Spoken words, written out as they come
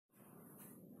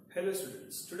Hello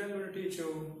students, today I'm going to teach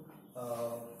you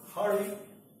how to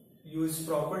use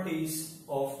properties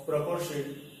of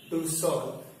proportion to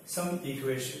solve some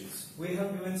equations. We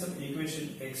have given some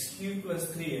equation x cube plus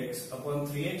 3x upon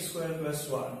 3x square plus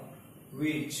 1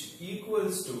 which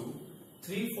equals to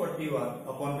 341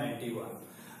 upon 91.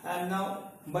 And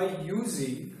now by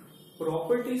using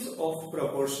properties of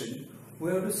proportion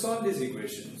we have to solve these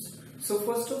equations. So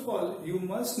first of all you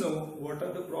must know what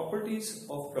are the properties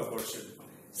of proportion.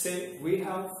 Say we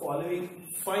have following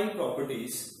 5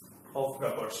 properties of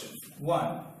proportion.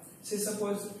 1. Say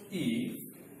suppose if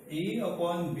A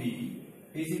upon B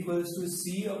is equals to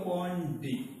C upon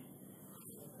D.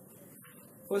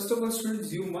 First of all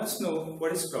students, you must know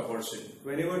what is proportion.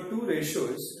 Whenever two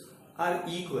ratios are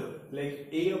equal, like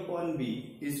A upon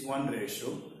B is one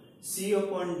ratio, C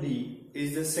upon D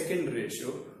is the second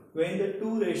ratio. When the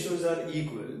two ratios are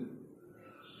equal,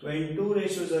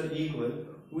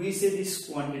 we say these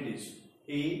quantities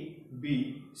A,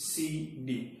 B, C,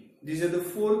 D. These are the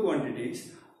 4 quantities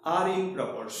are in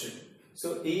proportion.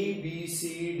 So A, B,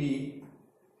 C, D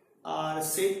are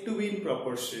said to be in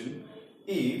proportion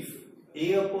if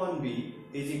A upon B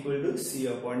is equal to C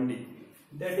upon D.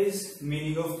 That is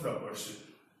meaning of proportion.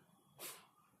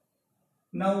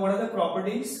 Now what are the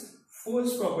properties?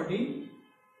 First property,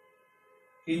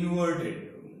 inverted.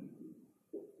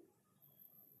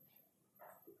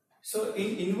 So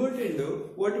in inverted,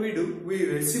 what we do? We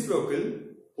reciprocal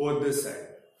both the side.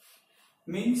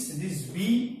 Means this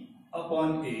B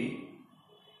upon A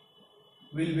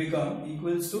will become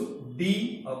equals to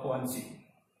D upon C.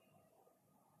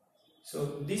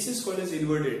 So this is called as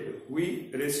inverted.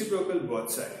 We reciprocal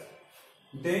both sides.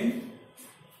 Then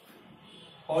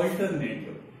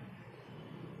alternator.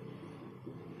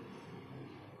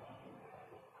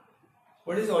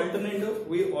 What is alternator?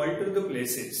 We alter the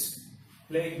places.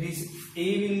 Like this A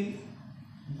will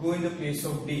go in the place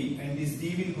of D and this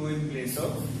D will go in place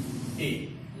of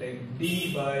A. Like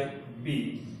D by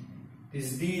B.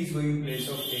 This D is going in place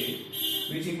of A,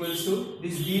 which equals to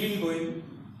this D will go in,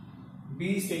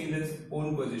 B is taking its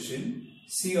own position,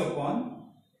 C upon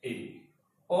A.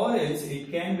 Or else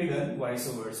it can be done vice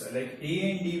versa. Like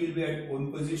A and D will be at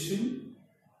own position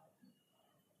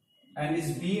and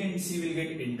this B and C will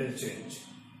get interchanged.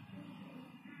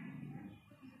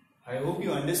 I hope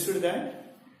you understood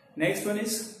that. Next one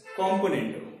is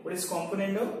componendo. What is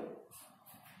componendo?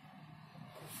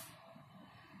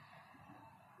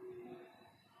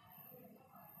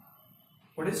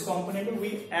 What is componendo?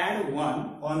 We add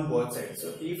 1 on both sides.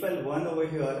 So if I'll 1 over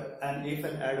here and if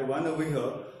I'll add 1 over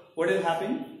here, what will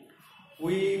happen?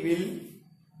 We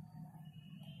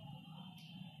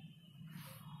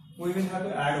will have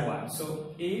to add 1.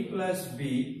 So A plus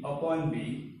B upon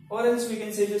B, or else we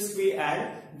can say just we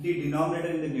add the denominator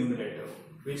in the numerator,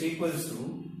 which equals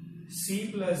to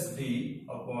C plus D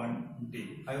upon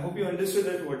D. I hope you understood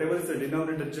that whatever is the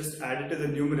denominator, just add it to the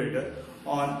numerator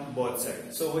on both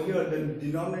sides. So over here the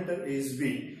denominator is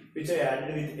B, which I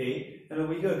added with A, and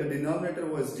over here the denominator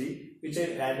was D, which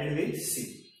I added with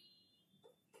C.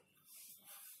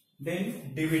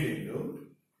 Then dividendo.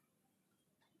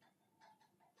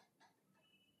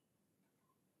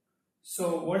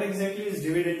 So what exactly is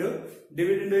dividendo?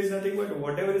 Dividendo is nothing but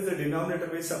whatever is the denominator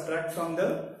we subtract from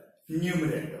the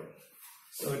numerator.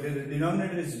 So the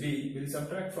denominator is B, we will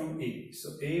subtract from A.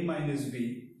 So A minus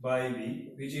B by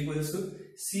B, which equals to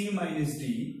C minus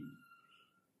D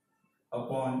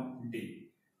upon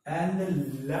D. And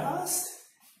the last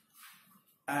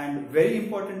and very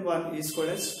important one is called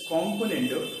as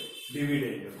componendo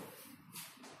dividendo.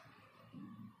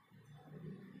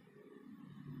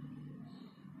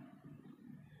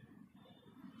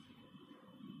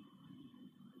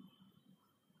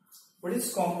 What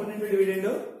is componendo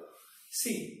dividendo?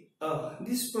 See,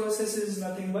 this process is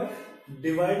nothing but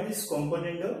divide this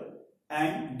componendo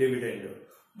and dividendo.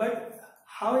 But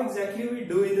how exactly we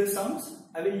do in the sums?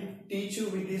 I will teach you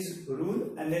with this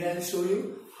rule and then I will show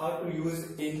you how to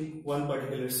use in one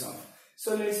particular sum.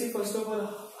 So let's see first of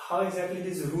all how exactly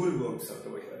this rule works out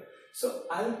over here. So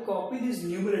I will copy this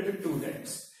numerator 2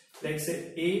 times. Let's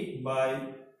say A by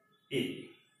A,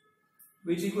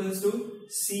 which equals to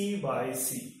C by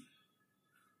C.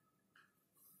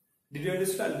 Did you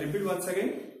understand? Repeat once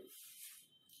again.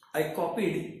 I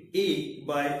copied A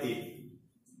by A.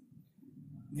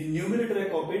 The numerator I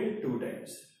copied 2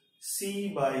 times.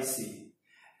 C by C.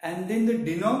 And then the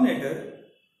denominator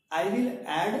I will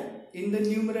add in the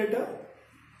numerator.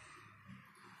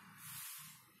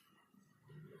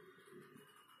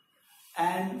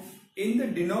 And in the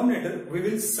denominator we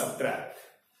will subtract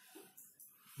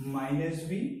minus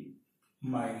B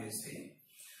minus A.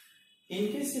 In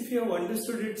case if you have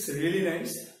understood, it's really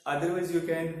nice. Otherwise, you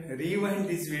can rewind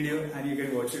this video and you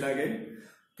can watch it again.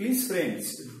 Please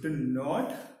friends, do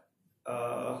not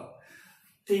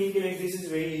think like this is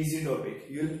very easy topic.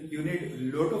 You need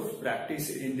a lot of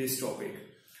practice in this topic.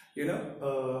 Then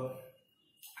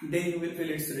you will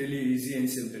feel it's really easy and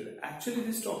simple. Actually,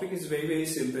 this topic is very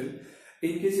simple.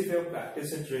 In case if you have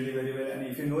practiced it really very well, and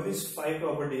if you know these 5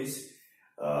 properties,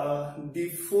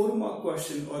 the 4-mark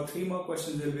question or 3-mark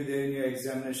questions will be there in your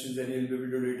examinations, and you'll be able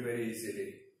to do it very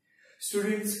easily.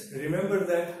 Students, remember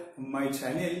that my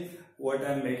channel, what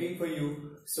I'm making for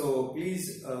you, so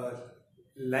please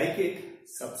like it,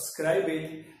 subscribe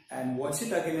it, and watch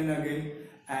it again and again.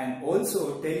 And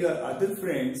also tell your other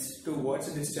friends to watch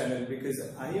this channel, because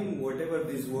I am whatever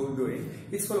this work doing,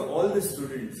 it's for all the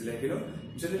students. Like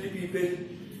generally people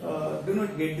do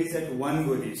not get this at one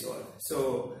go this all.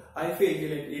 So I feel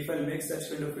like if I make such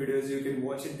kind of videos, you can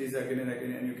watch it this again and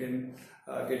again, and you can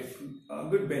get a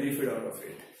good benefit out of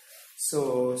it.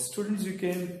 So students, you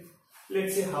can,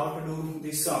 let's say, how to do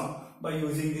this sum by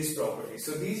using this property.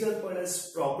 So these are called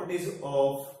as properties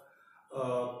of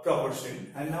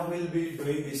proportion, and now we'll be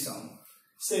doing this sum.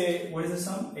 Say, what is the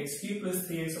sum? X cube plus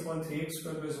 3x upon 3x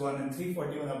square plus 1 and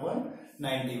 341 upon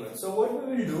 91. So what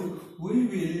we will do, we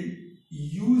will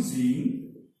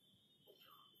using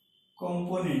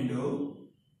componendo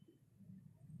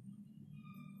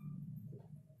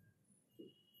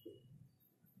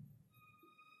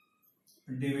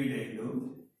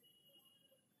dividendo.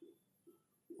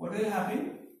 What will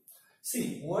happen?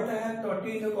 See, what I have taught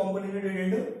you in the componendo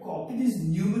dividendo, copy this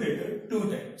numerator 2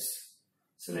 times.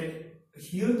 So like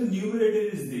here the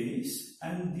numerator is this,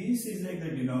 and this is like the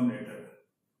denominator.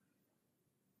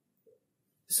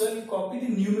 So you copy the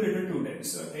numerator 2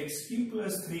 times. So x cube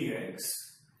plus 3x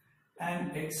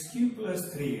and x cube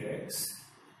plus 3x.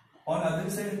 On other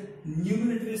side,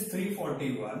 numerator is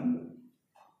 341.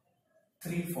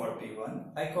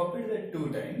 I copied that 2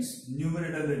 times,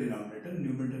 numerator and the denominator,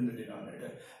 numerator and the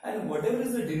denominator. And whatever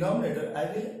is the denominator, I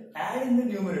will add in the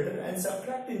numerator and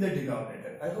subtract in the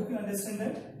denominator. I hope you understand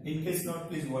that. In case not,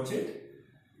 please watch it.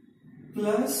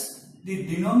 Plus the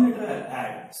denominator I'll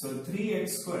add. So 3x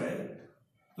squared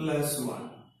plus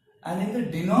 1. And in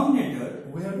the denominator,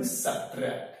 we have to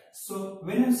subtract. So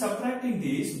when I'm subtracting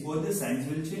these, both the signs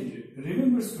will change.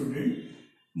 Remember student,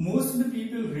 most of the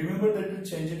people remember that to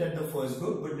change it at the first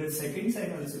go, but the second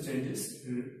sign also changes.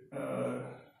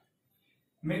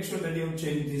 Make sure that you have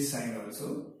changed this sign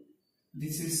also.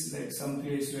 This is like some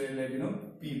place where, like,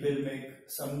 people make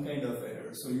some kind of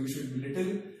error. So you should be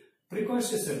little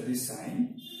precautious at this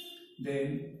sign.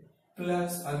 Then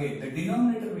plus again the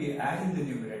denominator we add in the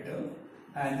numerator,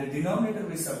 and the denominator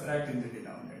we subtract in the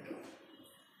denominator.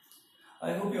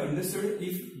 I hope you understood.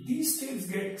 If these steps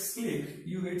get skipped,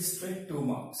 you get straight 2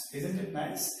 marks. Isn't it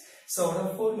nice? So out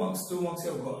of 4 marks, 2 marks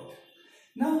you have got.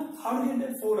 Now, how do you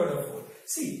get 4 out of 4?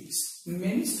 See,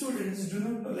 many students do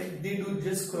not know, like they do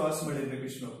just cross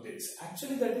multiplication of this.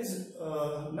 Actually, that is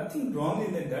nothing wrong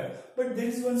in that, but there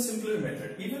is one simpler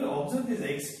method. If you observe this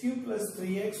x cube plus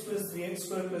 3x plus 3x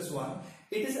square plus 1,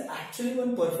 it is actually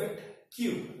one perfect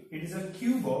cube. It is a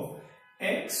cube of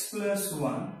x plus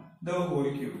 1. The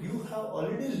whole cube. You have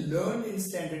already learned in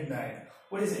standard 9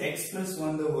 what is x plus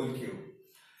 1 the whole cube,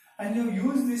 and you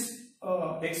use this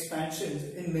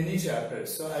expansions in many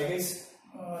chapters. So I guess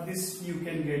this you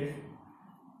can get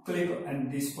click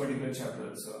on this particular chapter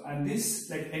also. And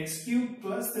this like x cube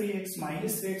plus 3x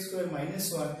minus 3x square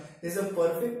minus 1 is a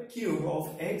perfect cube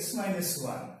of x minus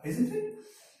 1, isn't it?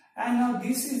 And now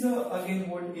this is the again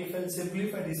what if I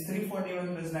simplify this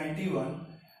 341 plus 91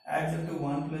 adds up to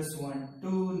 1 plus 1,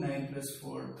 2, 9 plus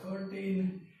 4,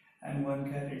 13, and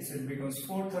 1 carries. So it becomes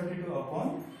 432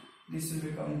 upon, this will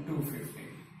become 250,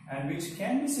 and which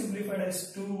can be simplified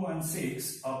as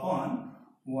 216 upon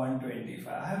 125.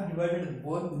 I have divided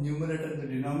both numerator and the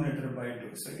denominator by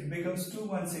 2. So it becomes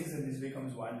 216 and this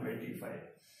becomes 125.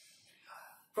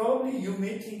 Probably you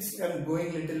may think I'm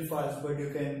going little fast, but you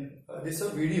can, this is a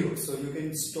video, so you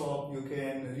can stop, you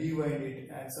can rewind it,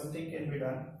 and something can be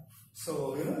done.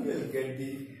 So, you'll get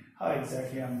the how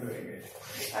exactly I'm doing it.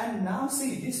 And now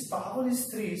see, this power is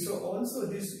 3. So also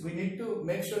this, we need to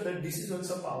make sure that this is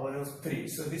also power of 3.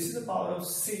 So this is the power of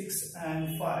 6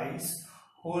 and 5's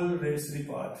whole raised to the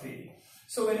power 3.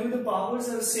 So whenever the powers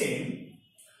are same,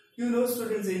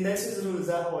 students, indices rules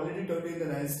I have already taught you in the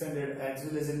 9th standard as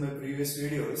well as in my previous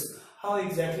videos how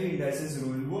exactly indices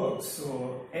rule works.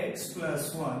 So x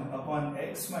plus 1 upon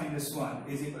x minus 1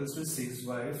 is equals to 6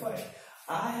 by 5.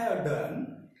 I have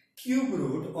done cube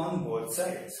root on both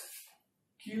sides.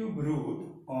 Cube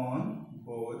root on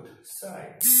both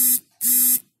sides.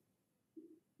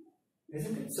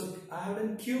 isn't it? So I have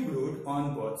done cube root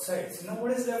on both sides. Now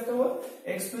what is left over?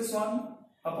 X plus 1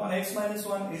 upon x minus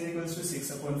 1 is equals to 6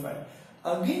 upon 5.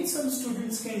 Again, some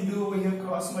students can do over here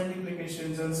cross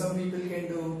multiplications, and some people can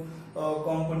do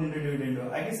component dividend.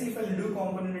 I can say if I do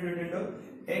component dividend,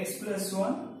 x plus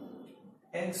 1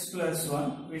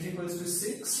 which equals to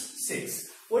 6.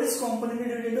 What is component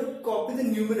dividend? Copy the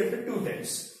numerator 2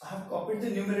 times. I have copied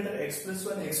the numerator x plus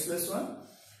 1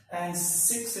 and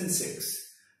 6 and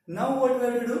 6. Now what we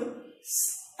have to do?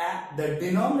 At the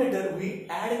denominator we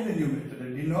add in the numerator. The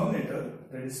denominator,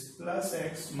 that is plus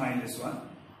x minus 1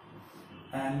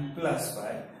 and plus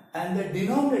 5, and the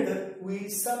denominator we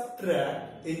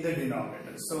subtract in the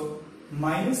denominator. So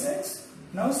minus x.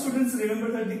 Now students,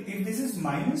 remember that if this is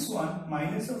minus 1,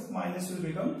 minus of minus will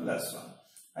become plus 1,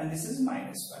 and this is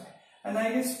minus 5. And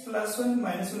I guess plus 1 and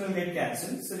minus 1 will get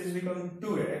cancelled, so this becomes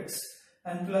 2x,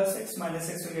 and plus x minus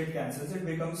x will get cancelled, so it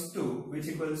becomes 2, which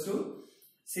equals to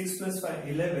 6 plus 5,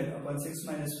 11 upon 6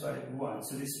 minus 5, 1.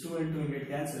 So this 2 and 2 will get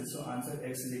cancelled, so answer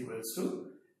x is equals to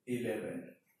 11.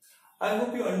 I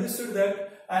hope you understood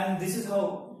that, and this is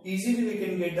how easily we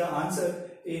can get the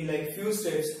answer in like few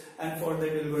steps, and for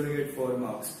that we are going to get 4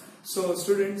 marks. So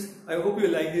students, I hope you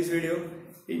like this video.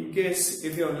 In case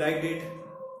if you have liked it,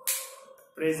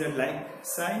 press the like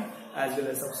sign as well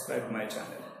as subscribe to my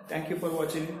channel. Thank you for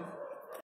watching.